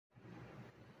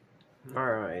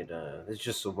Alright, it's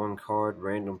just a one card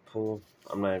random pull.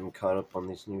 I'm not even caught up on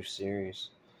these new series.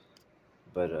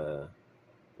 But,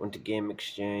 went to Game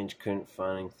Exchange, couldn't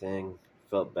find anything.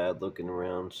 Felt bad looking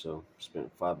around, so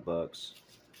spent $5.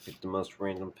 Picked the most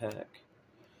random pack.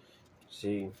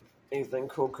 See, anything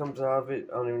cool comes out of it.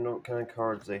 I don't even know what kind of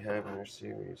cards they have in their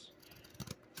series.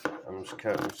 I'm just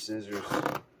cutting with scissors.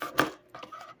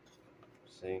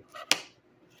 See?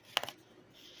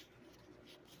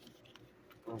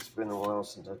 It's been a while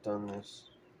since I've done this.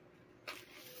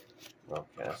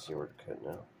 Okay, I see where to cut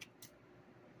now.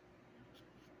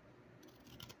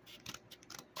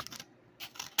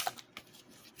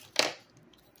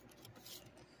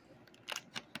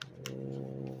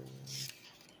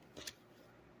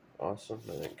 Awesome,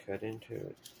 and then cut into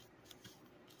it.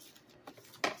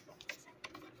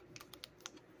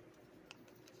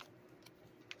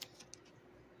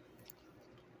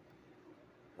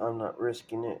 I'm not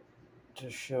risking it to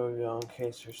show y'all in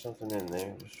case there's something in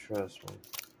there, just trust me.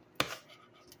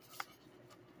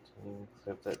 So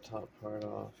clip that top part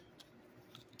off.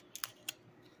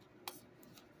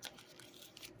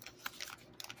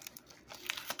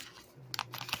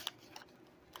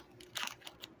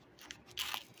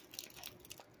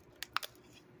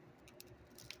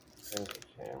 There's the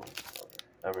camera.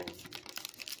 I mean,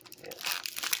 yeah.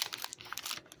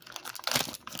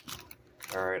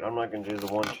 Alright, I'm not going to do the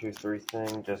 1, 2, 3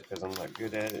 thing just because I'm not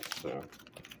good at it, so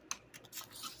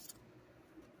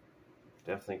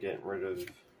definitely getting rid of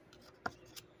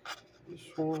this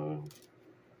one.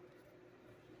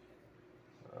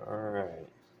 Alright.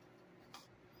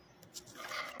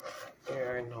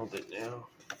 Yeah, I can hold it now.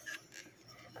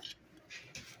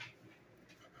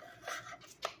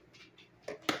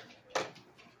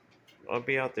 I'll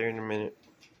be out there in a minute.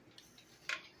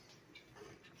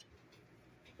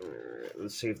 Alright,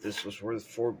 let's see if this was worth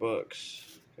 $4.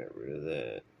 Got rid of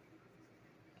that.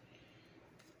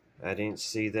 I didn't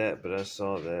see that, but I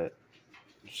saw that.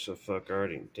 So fuck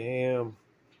already. Damn.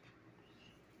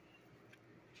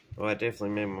 Well, I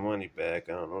definitely made my money back.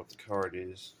 I don't know what the card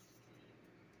is.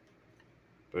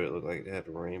 But it looked like it had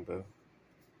a rainbow.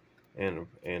 And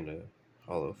a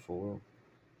hollow foil.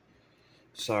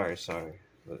 Sorry.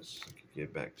 Let's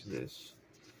get back to this.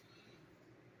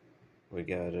 We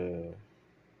got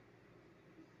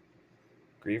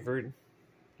Greavard.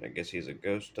 I guess he's a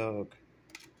ghost dog.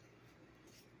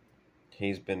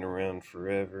 He's been around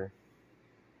forever.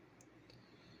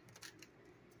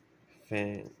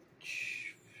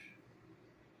 Finch.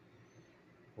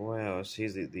 Wow, so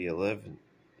he's the 11th.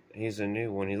 He's a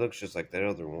new one. He looks just like that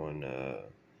other one.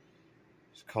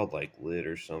 It's called like Lid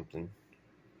or something.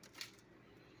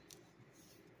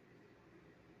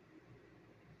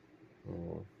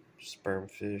 Oh,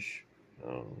 Spermfish. I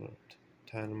don't know.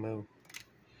 Tynamo.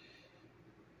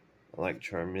 I like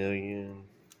Charmeleon.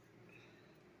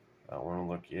 I want to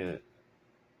look at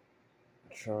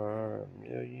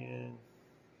Charmeleon.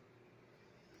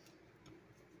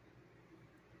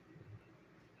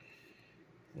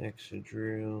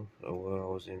 Excadrill. Oh well,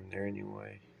 I was in there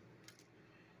anyway.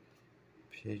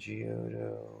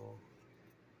 Pidgeotto.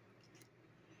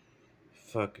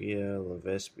 Fuck yeah,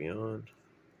 Levespion.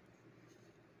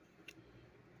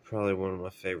 Probably one of my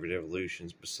favorite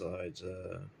evolutions besides,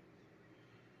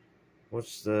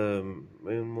 what's the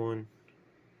moon one?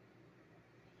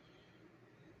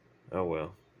 Oh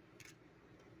well.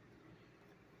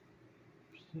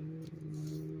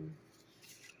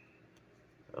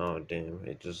 Oh damn,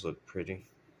 it just looked pretty.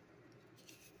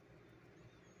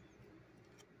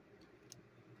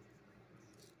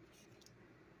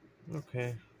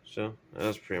 Okay, so that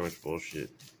was pretty much bullshit.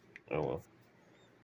 Oh well.